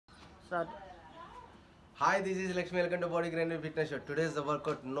Start. Hi, this is Lakshmi. Welcome to BODYGranite Fitness Show. Today's the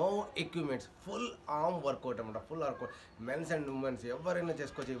workout. No equipments. Full arm workout. Full workout. Men's and women's. Everyone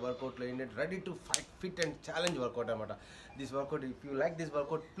cheskochi workout. Ready to fight, fit and challenge workout. This workout. If you like this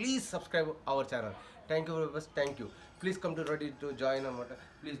workout, please subscribe our channel. Thank you very much. Thank you. Please come to ready to join.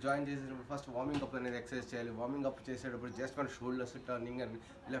 Please join this. First warming up and exercise cheyali. Warming up చేసేటప్పుడు just one shoulders turning and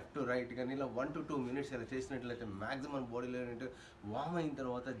left to right. కానీ ఇలా 1 to 2 minutes ఇలా చేసినట్లయితే maximum బాడీలో ఏంటంటే warm అయిన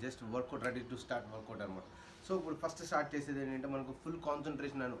తర్వాత just work out ready to start work out అనమాట. సో ఇప్పుడు ఫస్ట్ స్టార్ట్ చేసేది ఏంటంటే మనకు ఫుల్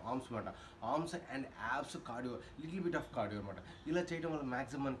కాన్సన్ట్రేషన్ అండ్ ఆర్మ్స్ అనమాట. Arms and abs cardio, little bit of cardio అనమాట. ఇలా చేయడం వల్ల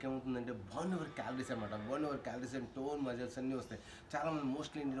మ్యాక్సిమం మనకి ఏమవుతుందంటే బర్న్ ఓవర్ క్యాలరీస్ అనమాట. Burn over calories and tone muscles అన్నీ వస్తాయి. చాలామంది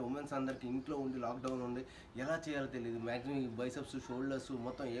మోస్ట్లీ ఏంటంటే ఉమెన్స్ అందరికీ ఇంట్లో ఉండి లాక్డౌన్ ఉండి ఎలా చేయాలో తెలియదు. మ్యాక్సిమం ఈ బైసెప్స్, షోల్డర్స్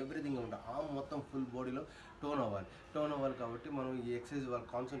మొత్తం ఎవ్రీథింగ్ ఉంటుంది. ఆర్మ్ మొత్తం ఫుల్ బాడీలో టోన్ అవ్వాలి కాబట్టి మనం ఈ ఎక్సర్సైజ్ వాళ్ళు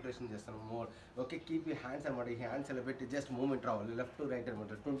కాన్సన్ట్రేషన్ చేస్తాం మోర్. ఓకే, కీప్ ఈ హ్యాండ్స్ అనమాట. ఈ హ్యాండ్స్ ఇలా పెట్టి జస్ట్ మూమెంట్ రావాలి, లెఫ్ట్ టు రైట్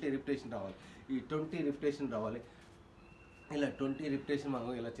అనమాట. 20 రిపిటేషన్ రావాలి. ఈ 20 రిపిటేషన్ రావాలి. ఇలా 20 రిపిటేషన్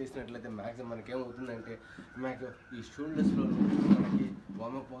మనం ఇలా చేసినట్లయితే మ్యాక్సిమం మనకి ఏమవుతుందంటే ఈ షోల్డర్స్లో మనకి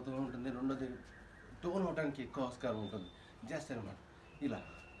వార్మప్ అవుతూ ఉంటుంది. రెండోది టోన్ అవడానికి ఎక్కువ ఆస్కారం ఉంటుంది. జస్ట్ అనమాట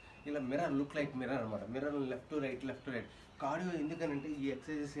ఇలా మిర్రర్ లుక్ లైక్ మిర్రర్ అనమాట. Mirror left to right cardio. ఎందుకనంటే ఈ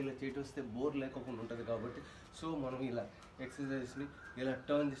ఎక్సర్సైజెస్ ఇలా చేయడం వస్తే బోర్ లేకుండా ఉంటుంది కాబట్టి సో మనం ఇలా ఎక్సర్సైజెస్ని ఇలా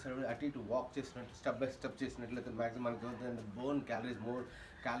టర్న్ చేసినప్పుడు అటు ఇటు వాక్ చేసినట్టు స్టెప్ బై స్టెప్ చేసినట్లయితే మ్యాక్సిమం మనకి ఏమవుతుందంటే బోర్న్ క్యాలరీస్ మోర్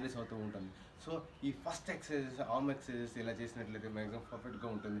క్యాలరీస్ అవుతూ ఉంటుంది. సో ఈ ఫస్ట్ ఎక్సర్సైజెస్ ఆర్మ్ ఎక్సర్సైజెస్ ఇలా చేసినట్లయితే మ్యాక్సిమం పర్ఫెక్ట్గా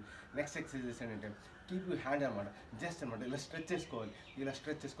ఉంటుంది. నెక్స్ట్ ఎక్సర్సైజెస్ ఏంటంటే కీప్ యూ హ్యాండ్ అనమాట. జస్ట్ అనమాట ఇలా స్ట్రెచ్ చేసుకోవాలి. లెఫ్ట్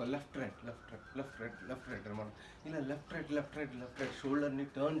రైట్ అనమాట. ఇలా లెఫ్ట్ రైట్ షోల్డర్ని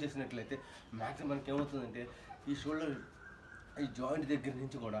టర్న్ చేసినట్లయితే మ్యాక్సిమం మనకి ఏమవుతుందంటే ఈ షోల్డర్ ఈ జాయింట్ దగ్గర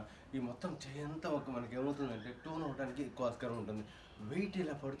నుంచి కూడా ఈ మొత్తం చేయంతా మనకి ఏమవుతుందంటే టోన్ అవడానికి ఎక్కువ ఆస్కారం ఉంటుంది. వెయిట్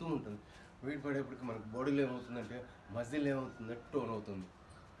ఇలా పడుతూ ఉంటుంది. వెయిట్ పడేప్పటికి మనకు బాడీలో ఏమవుతుందంటే మజిల్ ఏమవుతుందంటే టోన్ అవుతుంది.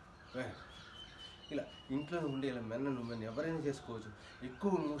 ఇలా ఇంట్లో ఉండి ఇలా మెన్ అండ్ ఉమెన్ ఎవరైనా చేసుకోవచ్చు.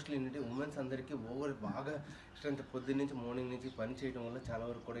 ఎక్కువ మోస్ట్లీ ఏంటంటే ఉమెన్స్ అందరికీ బాగా స్ట్రెంత్ పొద్దున్న నుంచి మార్నింగ్ నుంచి పని చేయడం వల్ల చాలా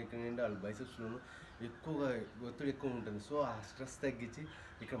వరకు కూడా ఇక్కడ నుండి వాళ్ళ బైసెప్స్లోనూ ఎక్కువగా ఒత్తిడి ఎక్కువ ఉంటుంది. సో ఆ స్ట్రెస్ తగ్గించి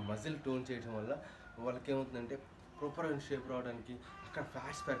ఇక్కడ మజిల్ టోన్ చేయడం వల్ల వాళ్ళకి ఏమవుతుందంటే ప్రాపర్ అండ్ షేప్ రావడానికి, అక్కడ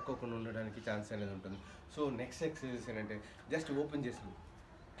ఫ్యాట్స్ పెరగకుండా ఉండడానికి ఛాన్స్ అనేది ఉంటుంది. సో నెక్స్ట్ ఎక్సర్సైజెస్ ఏంటంటే జస్ట్ ఓపెన్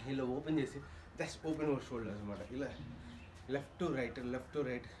చేసి జస్ట్ ఓపెన్ యువర్ షోల్డర్స్ అనమాట. ఇలా left to right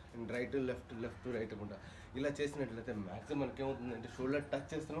and right left to right అనమాట. ఇలా చేసినట్లయితే మ్యాక్సిమం మనకి ఏమవుతుందంటే షోల్డర్ టచ్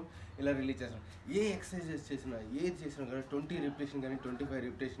చేస్తున్నాం, ఇలా రిలీజ్ చేస్తున్నాం. ఏ ఎక్సర్సైజెస్ ఏది చేసినా కానీ 20 రిపిటేషన్ కానీ 25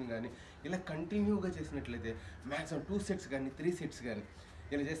 రిపిటేషన్ కానీ ఇలా కంటిన్యూగా చేసినట్లయితే మ్యాక్సిమం 2 సెట్స్ కానీ 3 సెట్స్ కానీ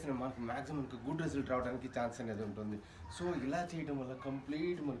ఇలా చేస్తున్న మనకు మ్యాక్సిమం మనకు గుడ్ రిజల్ట్ రావడానికి ఛాన్స్ అనేది ఉంటుంది. సో ఇలా చేయడం వల్ల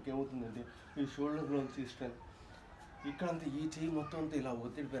కంప్లీట్ మనకి ఏమవుతుందంటే ఈ షోల్డర్లోంచి స్ట్రెంత్ ఇక్కడంతా ఈ చెయ్యి మొత్తం అంతా ఇలా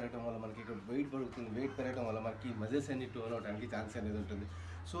ఒత్తిడి పెరగడం వల్ల మనకి ఇక్కడ వెయిట్ పెరగడం వల్ల మనకి మజిల్స్ అన్ని టోన్ అవడానికి ఛాన్స్ అనేది ఉంటుంది.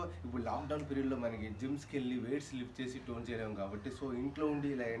 సో ఇప్పుడు లాక్డౌన్ పీరియడ్లో మనకి జిమ్స్కి వెళ్ళి వెయిట్స్ లిఫ్ట్ చేసి టోన్ చేయలేము కాబట్టి సో ఇంట్లో ఉండి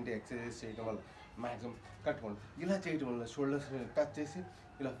ఇలా ఏంటి ఎక్సర్సైజ్ చేయడం వల్ల మ్యాక్సిమం కట్టుకోండి. ఇలా చేయడం వల్ల షోల్డర్స్ టచ్ చేసి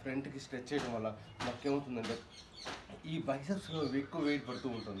ఇలా ఫ్రంట్కి స్ట్రెచ్ చేయడం వల్ల మనకి ఏమవుతుందంటే ఈ బైసెప్స్లో ఎక్కువ వెయిట్ పడుతూ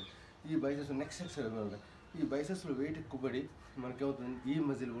ఉంటుంది. ఈ బైసెప్స్ నెక్స్ట్ ఎక్సర్సైజ్ ఈ బైసెప్స్లో వెయిట్ ఎక్కువ పడి మనకేమవుతుంది ఈ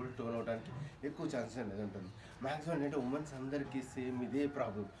మజిల్ కూడా టోన్ అవడానికి ఎక్కువ ఛాన్సెస్ అనేది ఉంటుంది. మ్యాక్సిమం ఏంటంటే ఉమెన్స్ అందరికీ సేమ్ ఇదే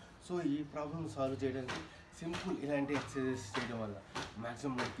ప్రాబ్లం. సో ఈ ప్రాబ్లమ్ సాల్వ్ చేయడానికి సింపుల్ ఇలాంటి ఎక్సర్సైజెస్ చేయడం వల్ల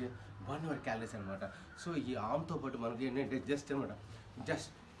మ్యాక్సిమం మనకి బర్న్ ఓవర్ క్యాలరీస్ అనమాట. సో ఈ ఆర్మ్తో పాటు మనకి ఏంటంటే జస్ట్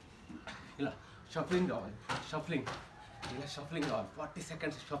ఇలా షఫ్లింగ్ రావాలి. ఇలా షఫ్లింగ్ రావాలి. 40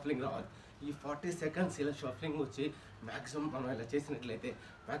 సెకండ్స్ షఫ్లింగ్ రావాలి. ఈ 40 సెకండ్స్ ఇలా షఫ్లింగ్ వచ్చి మ్యాక్సిమం మనం ఇలా చేసినట్లయితే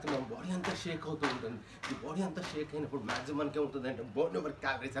మ్యాక్సిమం బాడీ అంతా షేక్ అవుతూ ఉంటుంది. ఈ బాడీ అంతా షేక్ అయినప్పుడు మ్యాక్సిమం మనకి ఏమవుతుందంటే బర్న్ ఓవర్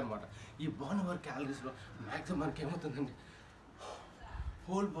క్యాలరీస్ అనమాట. ఈ బర్న్ ఓవర్ క్యాలరీస్లో మ్యాక్సిమం మనకి ఏమవుతుందంటే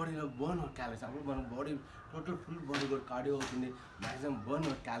హోల్ బాడీలో బర్న్ ఓవర్ క్యాలరీస్. అప్పుడు మన బాడీ టోటల్ ఫుల్ బాడీ కూడా కార్డియో అవుతుంది. మ్యాక్సిమం బర్న్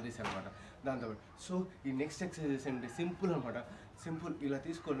ఓవర్ క్యాలరీస్ అనమాట దాంతో. సో ఈ నెక్స్ట్ ఎక్సర్సైజెస్ అంటే సింపుల్ అనమాట. సింపుల్ ఇలా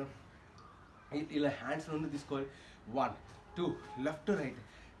తీసుకోవడం, ఇలా హ్యాండ్స్ నుండి తీసుకోవాలి. 1 2 లెఫ్ట్ టు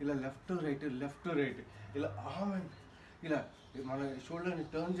రైట్ ఇలా ఆర్మ్ అండ్ ఇలా మన షోల్డర్ని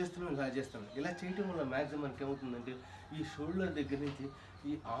టర్న్ చేస్తున్నాం, ఇలా చేస్తున్నాం. ఇలా చేయటం వల్ల మ్యాక్సిమం మనకి ఏమవుతుందంటే ఈ షోల్డర్ దగ్గర నుంచి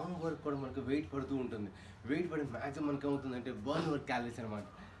ఈ ఆర్మ్ వరకు కూడా మనకు వెయిట్ పడుతూ ఉంటుంది. వెయిట్ పడి మ్యాక్సిమం మనకి ఏమవుతుందంటే బర్న్ ఓవర్ క్యాలరీస్ అనమాట.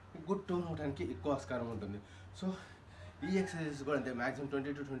 గుడ్ టోన్ అవడానికి ఎక్కువ ఆస్కారం ఉంటుంది. సో ఈ ఎక్సర్సైజెస్ కూడా అంతే. మ్యాక్సిమం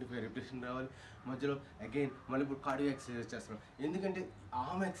 20 to 25 రిపిటేషన్ రావాలి. మధ్యలో అగైన్ మళ్ళీ ఇప్పుడు కార్డియో ఎక్సర్సైజ్ చేస్తున్నాం. ఎందుకంటే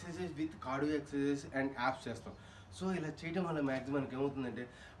arm exercise with cardio exercise and apps చేస్తాం. సో ఇలా చేయడం వల్ల మ్యాక్సిమం మనకి ఏమవుతుందంటే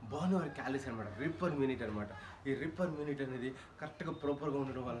బర్న్ ఓవర్ క్యాలరీస్ అనమాట. రిప్ పర్ మినిట్ అనమాట. ఈ రిప్ పర్ మినిట్ అనేది కరెక్ట్గా ప్రాపర్గా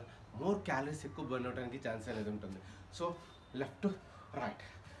ఉండడం వల్ల మోర్ క్యాలరీస్ ఎక్కువ బర్న్ అవడానికి ఛాన్స్ అనేది ఉంటుంది. సో లెఫ్ట్ రైట్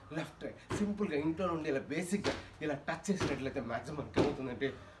సింపుల్గా ఇంట్లో నుండి ఇలా బేసిక్గా ఇలా టచ్ చేసినట్లయితే మ్యాక్సిమం మనకి ఏమవుతుందంటే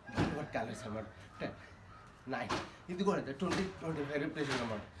బర్న్ ఓవర్ క్యాలరీస్ అనమాట. 10 9 ఇది కూడా 20-25 రిపిటేషన్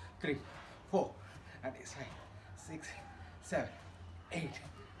అనమాట. 3 4 అంటే 5 6 7 8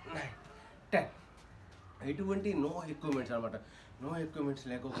 9 10. ఎటువంటి నో ఎక్విప్మెంట్స్ అనమాట. నో ఎక్విప్మెంట్స్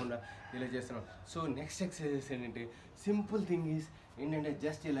లేకోకుండా ఇలా చేస్తున్నాం. సో నెక్స్ట్ ఎక్సర్సైజెస్ ఏంటంటే సింపుల్ థింగ్ ఈజ్ ఏంటంటే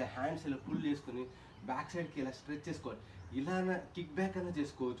జస్ట్ ఇలా హ్యాండ్స్ ఇలా పుల్ చేసుకుని బ్యాక్ సైడ్కి ఇలా స్ట్రెచ్ చేసుకోవాలి. ఇలా కిక్ బ్యాక్ అయినా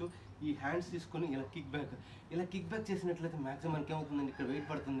చేసుకోవచ్చు. ఈ హ్యాండ్స్ తీసుకొని ఇలా కిక్ బ్యాక్ చేసినట్లయితే మ్యాక్సిమం మనకి ఏమవుతుందండి, ఇక్కడ వెయిట్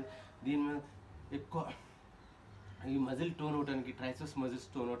పడుతుంది. దీని మీద ఎక్కువ ఈ మజిల్ టోన్ అవడానికి, ట్రైసెప్స్ మజిల్స్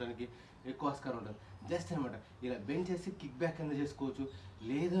టోన్ అవడానికి ఎక్కువ ఆస్కారం ఉంటుంది. జస్ట్ అనమాట ఇలా బెండ్ చేసి కిక్ బ్యాక్ అయినా చేసుకోవచ్చు.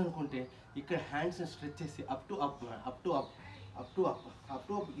 లేదు అనుకుంటే ఇక్కడ హ్యాండ్స్ని స్ట్రెచ్ చేసి up to up.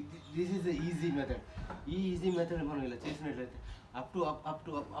 This is the easy method. ఈ ఈజీ మెథడ్ మనం ఇలా చేసినట్లయితే అప్ టు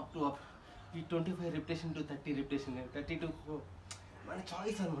అప్ ఈ 25 రిపిటేషన్ టు 30 రిపిటేషన్, 30 to 4 మన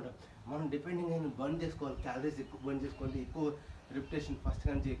చాయిస్ అనమాట. మనం డిపెండింగ్ అయిన బర్న్ చేసుకోవాలి. క్యాలరీస్ ఎక్కువ బర్న్ చేసుకోవాలి. ఎక్కువ రిపిటేషన్ ఫస్ట్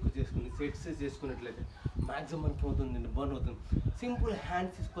నుంచి ఎక్కువ చేసుకుని సెట్స్ చేసుకున్నట్లయితే మ్యాక్సిమం మనకి అవుతుంది, బర్న్ అవుతుంది. సింపుల్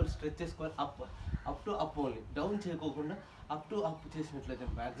హ్యాండ్స్ తీసుకోవాలి, స్ట్రెచ్ చేసుకోవాలి. Up to up only, down చేయకోకుండా అప్ టు అప్ చేసినట్లయితే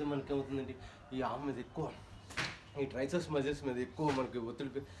మ్యాక్సిమం మనకి ఏమవుతుందండి, ఈ ఆర్మ్ మీద ఎక్కువ, ఈ ట్రైసెప్స్ మజిల్స్ మీద ఎక్కువ మనకి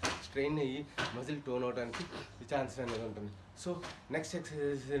ఒత్తిడి స్ట్రెయిన్ అయ్యి మజిల్ టోన్ అవడానికి ఛాన్స్ అనేది ఉంటుంది. సో నెక్స్ట్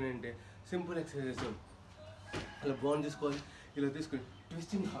ఎక్సర్సైజెస్ ఏంటంటే సింపుల్ ఎక్సర్సైజెస్. ఇలా బర్న్ చేసుకోవాలి. ఇలా తీసుకొని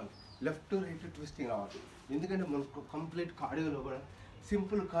ట్విస్టింగ్ కావాలి, లెఫ్ట్ టు రైట్ ట్విస్టింగ్ రావాలి. ఎందుకంటే మనకు కంప్లీట్ కార్డియోలో కూడా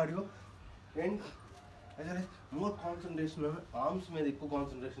సింపుల్ కార్డియో అండ్ అదే మోర్ కాన్సన్ట్రేషన్ ఆర్మ్స్ మీద ఎక్కువ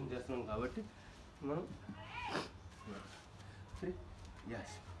కాన్సన్ట్రేషన్ చేస్తున్నాం కాబట్టి మనం 3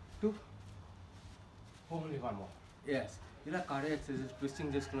 yes 2 only 1 more yes. ఇలా కార్డియో ఎక్సర్సైజ్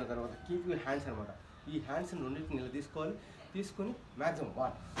ట్విస్టింగ్ చేసుకున్న తర్వాత కీప్ యూర్ హ్యాండ్స్ అనమాట. ఈ హ్యాండ్స్ రెండింటిని ఇలా తీసుకోవాలి. తీసుకొని maximum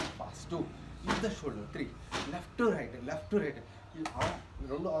 1 fast 2 use the shoulder 3 left to right ఈ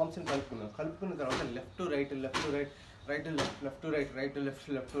రెండు ఆర్మ్స్ని కలుపుకున్న తర్వాత left to right left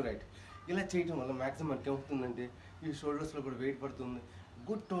to right ఇలా చేయడం వల్ల మ్యాక్సిమం మనకి ఏమవుతుందంటే ఈ షోల్డర్స్లో కూడా వెయిట్ పడుతుంది.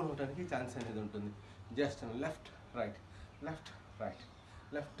 గుడ్ టోన్ అవడానికి ఛాన్స్ అనేది ఉంటుంది. జస్ట్ లెఫ్ట్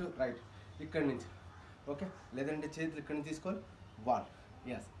రైట్ ఇక్కడి నుంచి ఓకే. లేదంటే చేతులు ఇక్కడి నుంచి తీసుకోవాలి. 1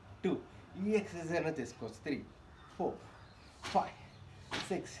 yes 2 ఈ ఎక్సర్సైజ్ అయినా చేసుకోవచ్చు. 3 4 5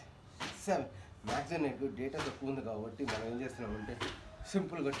 6 7 మ్యాక్సిమం నాకు డేటా తక్కువ ఉంది కాబట్టి మనం ఏం చేస్తున్నామంటే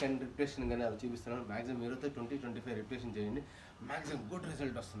సింపుల్గా 10 రిపిటేషన్ కానీ అలా చూపిస్తున్నాను. మ్యాక్సిమం మీరు 20-25 రిపిటేషన్ చేయండి, మ్యాక్సిమం గుడ్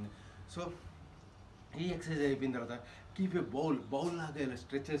రిజల్ట్ వస్తుంది. సో ఈ ఎక్సర్సైజ్ అయిపోయిన తర్వాత కీప్ ఏ బౌల్ లాగా ఇలా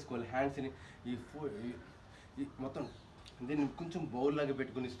స్ట్రెచ్ చేసుకోవాలి. హ్యాండ్స్ని ఈ మొత్తం దీన్ని కొంచెం బౌల్ లాగా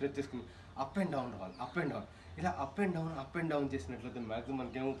పెట్టుకుని స్ట్రెచ్ చేసుకుని అప్ అండ్ డౌన్ రావాలి. ఇలా అప్ అండ్ డౌన్ చేసినట్లయితే మ్యాక్సిమం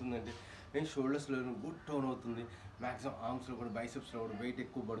మనకి ఏమవుతుందంటే నేను షోల్డర్స్లో గుడ్ టోన్ అవుతుంది. మ్యాక్సిమం ఆర్మ్స్లో కూడా బైసెప్స్లో కూడా వెయిట్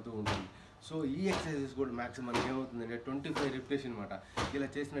ఎక్కువ పడుతూ ఉంటుంది. సో ఈ ఎక్సర్సైజెస్ కూడా మ్యాక్సిమం మనకి ఏమవుతుందంటే 25 రిపిటేషన్ అనమాట. ఇలా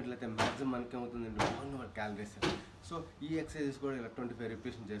చేసినట్లయితే మ్యాక్సిమం మనకి ఏమవుతుందంటే 1 క్యాలరీస్. సో ఈ ఎక్సర్సైజెస్ కూడా ఇలా 25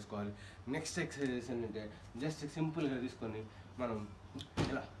 రిపిటేషన్ చేసుకోవాలి. నెక్స్ట్ ఎక్సర్సైజెస్ ఏంటంటే జస్ట్ సింపుల్గా తీసుకొని మనం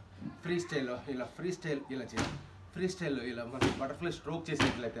ఇలా ఫ్రీ స్టైల్లో ఇలా చేయాలి. ఫ్రీ స్టైల్లో ఇలా మనం బటర్ఫ్లై స్ట్రోక్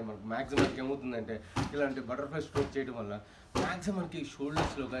చేసినట్లయితే మనకు మ్యాక్సిమం మనకి ఏమవుతుందంటే ఇలాంటి బటర్ఫ్లై స్ట్రోక్ చేయడం వల్ల మ్యాక్సిమం మనకి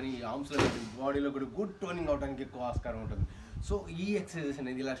షోల్డర్స్లో కానీ ఈ ఆర్మ్స్లో కానీ బాడీలో కూడా గుడ్ టోనింగ్ అవడానికి ఎక్కువ ఆస్కారం ఉంటుంది. సో ఈ ఎక్సర్సైజెస్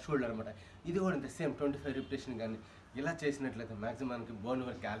అనేది ఇలా షోల్డర్ అనమాట. ఇది కూడా అంతే సేమ్ 25 రిపిటేషన్ కానీ ఇలా చేసినట్లయితే మ్యాక్సిమం మనకి బర్న్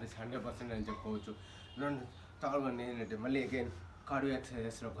ఓవర్ క్యాలరీస్ 100% అని చెప్పుకోవచ్చు. థర్డ్ వన్ ఏంటంటే మళ్ళీ అగైన్ కార్డియో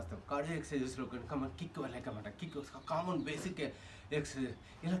ఎక్సర్సైజెస్లోకి వస్తాం. కార్డియో ఎక్సర్సైజెస్లో కనుక మనం కిక్ లైక్ అనమాట. కిక్ కామన్ బేసిక్ ఎక్సర్సైజ్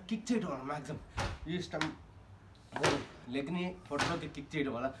ఇలా కిక్ చేయడం వల్ల మ్యాక్సిమం ఈ లెగ్ని పొట్టలోకి కిక్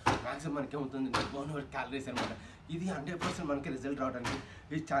చేయడం వల్ల మ్యాక్సిమం మనకి ఏమవుతుంది బర్న్ ఓవర్ క్యాలరీస్ అనమాట. ఇది 100% మనకి రిజల్ట్ రావడానికి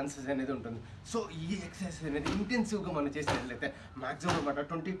ఈ ఛాన్సెస్ అనేది ఉంటుంది. సో ఈ ఎక్సర్సైజ్ అనేది ఇంటెన్సివ్గా మనం చేసినట్లయితే మ్యాక్సిమం అనమాట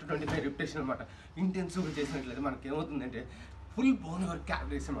 20-25 రిపిటేషన్ అనమాట. ఇంటెన్సివ్గా చేసినట్లయితే మనకి ఏమవుతుందంటే ఫుల్ బర్న్ ఓవర్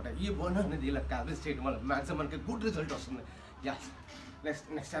క్యాలరీస్ అనమాట. ఈ బర్న్ అనేది ఇలా క్యాలరీస్ చేయడం వల్ల మ్యాక్సిమం మనకి గుడ్ రిజల్ట్ వస్తుంది. యాస్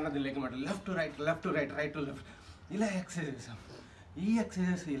నెక్స్ట్ అన్నది లెగ్ అనమాట. Left to right right to left ఇలా ఎక్సర్సైజ్ చేస్తాం. ఈ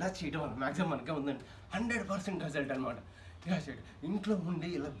ఎక్సర్సైజెస్ ఇలా చేయడం వల్ల మ్యాక్సిమం మనకే ఉందండి 100% రిజల్ట్ అనమాట. ఇలా చేయడం ఇంట్లో ఉండి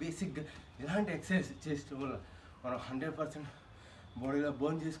ఇలా బేసిక్గా ఇలాంటి ఎక్సర్సైజ్ చేయడం వల్ల మనం 100% బాడీలో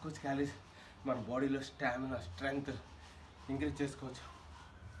బర్న్ చేసుకోవచ్చు క్యాలరీస్. మన బాడీలో స్టామినా స్ట్రెంగ్త్ ఇంక్రీజ్ చేసుకోవచ్చు.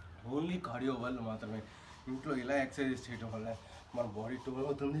 ఓన్లీ కార్డియో వల్ల మాత్రమే ఇంట్లో ఇలా ఎక్సర్సైజ్ చేయడం వల్ల మన బాడీ టోన్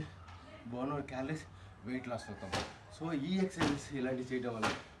అవుతుంది, burn over calories, weight loss అవుతాం. సో ఈ ఎక్సర్సైజెస్ ఇలాంటివి చేయడం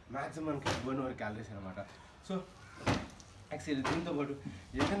వల్ల మ్యాక్సిమం మనకి బర్న్ ఓవర్ క్యాలరీస్ అనమాట. సో ఎక్సర్సైజ్ దీంతో పాటు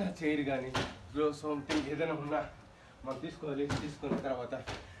ఏదైనా చైర్ కానీ గ్లోవ్ సంథింగ్ ఏదైనా ఉన్నా మనం తీసుకోవాలి. తీసుకున్న తర్వాత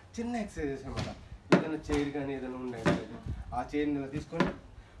చిన్న ఎక్సర్సైజెస్ అనమాట. ఏదైనా చైర్ కానీ ఏదైనా ఉన్నాయి ఆ చైర్ని ఇలా తీసుకొని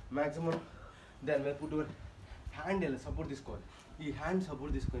మ్యాక్సిమం దాని మీద పుట్టు హ్యాండ్ ఇలా సపోర్ట్ తీసుకోవాలి. ఈ హ్యాండ్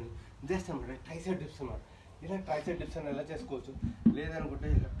సపోర్ట్ తీసుకొని జస్ట్ అనమాట ట్రైసెప్ డిప్స్ అనమాట. ఇలా ట్రైసెప్ డిప్స్ అని ఎలా చేసుకోవచ్చు. లేదనుకుంటే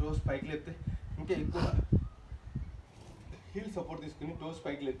ఇలా టోస్ పైకి లేపితే ఇంకా ఎక్కువ హీల్ సపోర్ట్ తీసుకుని టోస్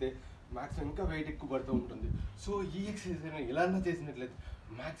పైకి లేపితే మ్యాక్సిమం ఇంకా వెయిట్ ఎక్కువ పడుతూ ఉంటుంది. సో ఈ ఎక్సర్సైజ్ ఇలానే చేసినట్లయితే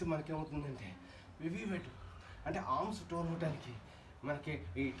మ్యాక్సిమం మనకి ఏమవుతుందంటే హెవీ వెయిట్ అంటే ఆర్మ్స్ టోన్ అవడానికి, మనకి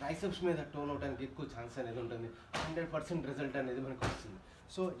ఈ ట్రైసెప్స్ మీద టోన్ అవడానికి ఎక్కువ ఛాన్స్ అనేది ఉంటుంది. 100% రిజల్ట్ అనేది మనకు వస్తుంది.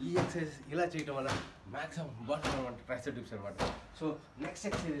 సో ఈ ఎక్సర్సైజ్ ఇలా చేయడం వల్ల మ్యాక్సిమం బర్న్ అనమాట ట్రైసెప్ డిప్స్ అనమాట. సో నెక్స్ట్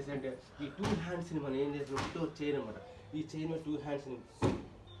ఎక్సర్సైజ్ అంటే ఈ 2 హ్యాండ్స్ని మనం ఏం చేస్తున్నాం చైన్ అనమాట. ఈ చైన్ 2 హ్యాండ్స్ని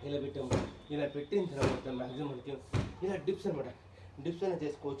ఇలా పెట్టాము. ఇలా పెట్టిన తర్వాత మ్యాక్సిమం మనకి ఇలా డిప్స్ అనమాట. డిప్స్ అయినా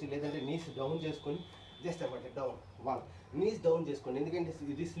చేసుకోవచ్చు, లేదంటే నీస్ డౌన్ చేసుకొని జస్ట్ అనమాట డౌన్ వాల్ నీస్ డౌన్ చేసుకోండి. ఎందుకంటే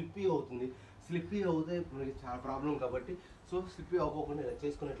ఇది స్లిప్పీ అవుతుంది. స్లిప్పీ అవుతే మనకి చాలా ప్రాబ్లం కాబట్టి సో స్లిప్పీ అవ్వకుండా ఇలా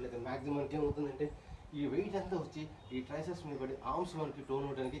చేసుకున్నట్లయితే మ్యాక్సిమం మనకి ఏమవుతుందంటే ఈ వెయిట్ అంతా వచ్చి ఈ ట్రైసెప్స్ మీద పడి ఆర్మ్స్ మనకి టోన్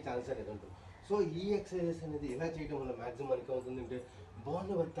అవడానికి ఛాన్స్ అనేది ఉంటుంది. సో ఈ ఎక్సర్సైజెస్ అనేది ఇలా చేయడం వల్ల మ్యాక్సిమం మనకి ఏమవుతుందంటే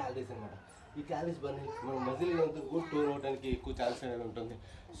బర్న్ అవర్ క్యాలరీస్ అనమాట. ఈ క్యాలరీస్ బర్న్ మన మజిల్ కూడా టోన్ అవడానికి ఎక్కువ ఛాన్స్ అనేది ఉంటుంది.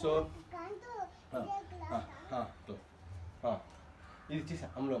 సో ఇది చేసా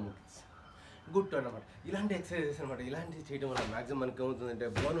అమ్లో గుడ్ టర్న్ అనమాట. ఇలాంటి ఎక్సర్సైజెస్ అనమాట. ఇలాంటివి చేయడం వల్ల మ్యాక్సిమం మనకి ఏమవుతుందంటే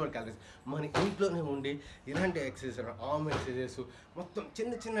బర్న్ అవర్ క్యాలరీస్ మన ఇంట్లోనే ఉండి ఇలాంటి ఎక్సర్సైజెస్ ఆర్మ్ ఎక్సర్సైజెస్ మొత్తం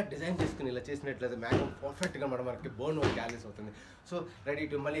చిన్న చిన్న డిజైన్ చేసుకుని ఇలా చేసినట్లయితే మ్యాక్సిమం పర్ఫెక్ట్గా మనకి బర్న్ అవర్ క్యాలరీస్ అవుతుంది. సో రెడీ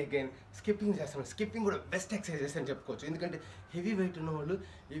టు మళ్ళీ అగైన్ స్కిప్పింగ్ చేస్తాం. స్కిప్పింగ్ కూడా బెస్ట్ ఎక్సర్సైజెస్ అని చెప్పుకోవచ్చు. ఎందుకంటే హెవీ వెయిట్ ఉన్న వాళ్ళు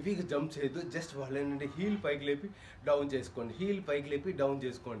హెవీగా జంప్ చేయొద్దు. జస్ట్ వాళ్ళు ఏంటంటే హీల్ పైకి లేపి డౌన్ చేసుకోండి, హీల్ పైకి లేపి డౌన్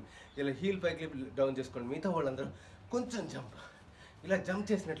చేసుకోండి. ఇలా హీల్ పైకి లేపి డౌన్ చేసుకోండి. మిగతా వాళ్ళందరూ కొంచెం జంప్ ఇలా జంప్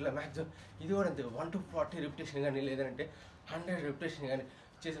చేసినట్లే మ్యాక్సిమం ఇది కూడా అంతే 1 to 40 రిపిటేషన్ కానీ లేదంటే 100 రిపిటేషన్ కానీ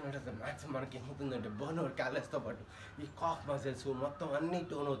చేసినట్లయితే మ్యాక్సిమం మనకి ఏమవుతుందంటే బర్న్ అవర్ క్యాలరీస్తో పాటు ఈ కాఫ్ మజిల్స్ మొత్తం అన్నీ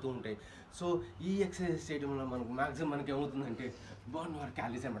టోన్ అవుతూ ఉంటాయి. సో ఈ ఎక్సర్సైజ్ చేయడం వల్ల మనకు మ్యాక్సిమం మనకి ఏమవుతుందంటే బర్న్ అవర్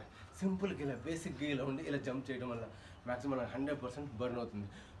క్యాలరీస్ అనమాట. సింపుల్గా ఇలా బేసిక్గా ఇలా ఉండి ఇలా జంప్ చేయడం వల్ల మ్యాక్సిమం మనకు 100% బర్న్ అవుతుంది.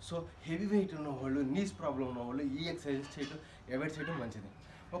 సో హెవీ వెయిట్ ఉన్న వాళ్ళు, నీస్ ప్రాబ్లం ఉన్న వాళ్ళు ఈ ఎక్సర్సైజ్ చేయడం అవాయిడ్ చేయడం మంచిది.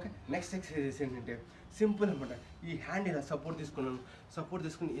 ఓకే, నెక్స్ట్ ఎక్సర్సైజెస్ ఏంటంటే సింపుల్ అనమాట. ఈ హ్యాండ్ ఇలా సపోర్ట్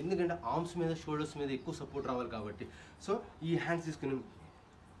తీసుకుని ఎందుకంటే ఆర్మ్స్ మీద షోల్డర్స్ మీద ఎక్కువ సపోర్ట్ రావాలి కాబట్టి సో ఈ హ్యాండ్స్ తీసుకుని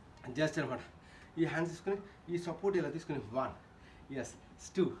జస్ట్ అనమాట ఈ హ్యాండ్స్ తీసుకుని ఈ సపోర్ట్ ఇలా తీసుకుని 1 ఎస్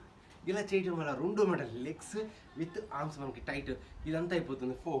 2 ఇలా చేయడం వల్ల 2 అనమాట లెగ్స్ విత్ ఆర్మ్స్ మనకి టైట్ ఇదంతా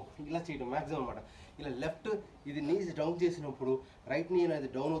అయిపోతుంది. 4 ఇలా చేయడం మ్యాక్సిమం అనమాట. ఇలా లెఫ్ట్ ఇది నీస్ డౌన్ చేసినప్పుడు రైట్ నీ అనేది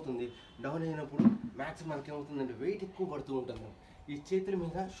డౌన్ అవుతుంది. డౌన్ అయినప్పుడు మ్యాక్సిమం మనకి ఏమవుతుందంటే వెయిట్ ఎక్కువ పడుతూ ఉంటుంది ఈ చేతుల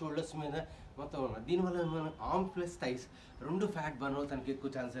మీద షోల్డర్స్ మీద మొత్తం ఉన్నది. దీనివల్ల మన arm plus thighs 2 fat burn అవుతానికి ఎక్కువ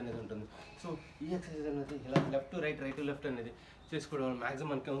ఛాన్స్ అనేది ఉంటుంది. సో ఈ ఎక్సర్సైజ్ అనేది ఇలా లెఫ్ట్ రైట్ రైట్ లెఫ్ట్ అనేది చేసుకోవడం వల్ల మ్యాక్సిమం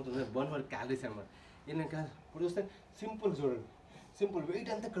మనకి ఏమవుతుంది బర్న్ అవర్ క్యాలరీస్ అనమాట. ఏంటంటే ఇప్పుడు చూస్తే సింపుల్ చూడండి, సింపుల్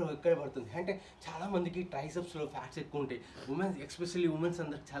వెయిట్ అంతా ఇక్కడ పడుతుంది. అంటే చాలామందికి ట్రైసెప్స్లో ఫ్యాట్స్ ఎక్కువ ఉంటాయి. ఉమెన్స్ ఎస్పెషల్లీ ఉమెన్స్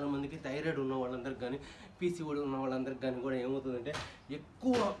అందరికి చాలామందికి థైరాయిడ్ ఉన్న వాళ్ళందరికి కానీ పీసీఓడి ఉన్న వాళ్ళందరికి కానీ కూడా ఏమవుతుందంటే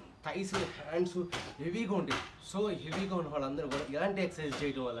ఎక్కువ థైస్ హ్యాండ్స్ హెవీగా ఉంటాయి. సో హెవీగా ఉన్న వాళ్ళందరూ కూడా ఇలాంటి ఎక్సర్సైజ్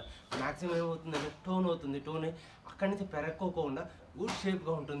చేయడం వల్ల మ్యాక్సిమం ఏమవుతుందంటే టోన్ అవుతుంది. టోన్ అక్కడి నుంచి పెరక్కోకుండా గుడ్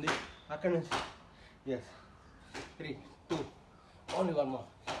షేప్గా ఉంటుంది. అక్కడి నుంచి ఎస్ 3 2 ఓన్లీ 1 more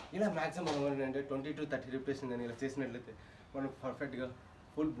ఇలా మ్యాక్సిమం అంటే 20 to 30 రిపిటేషన్ కానీ ఇలా చేసినట్లయితే మనం పర్ఫెక్ట్గా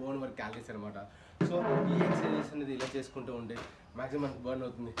ఫుల్ బర్న్ అవర్ క్యాలరీస్ అనమాట. సో ఈ ఎక్సర్సైజెస్ అనేది ఇలా చేసుకుంటూ ఉంటే మ్యాక్సిమం మనకు బర్న్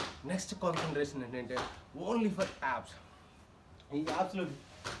అవుతుంది. నెక్స్ట్ కాన్సన్ట్రేషన్ ఏంటంటే ఓన్లీ ఫర్ యాప్స్. ఈ యాప్స్లో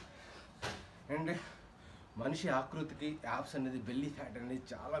అండ్ మనిషి ఆకృతికి యాప్స్ అనేది బెల్లీ ఫ్యాట్ అనేది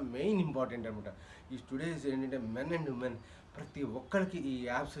చాలా మెయిన్ ఇంపార్టెంట్ అనమాట. ఈ టుడేస్ ఏంటంటే మెన్ అండ్ ఉమెన్ ప్రతి ఒక్కరికి ఈ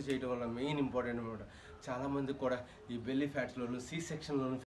యాప్స్ చేయడం వల్ల మెయిన్ ఇంపార్టెంట్ అనమాట. చాలామంది కూడా ఈ బెల్లీ ఫ్యాట్స్లోను సి సెక్షన్లోను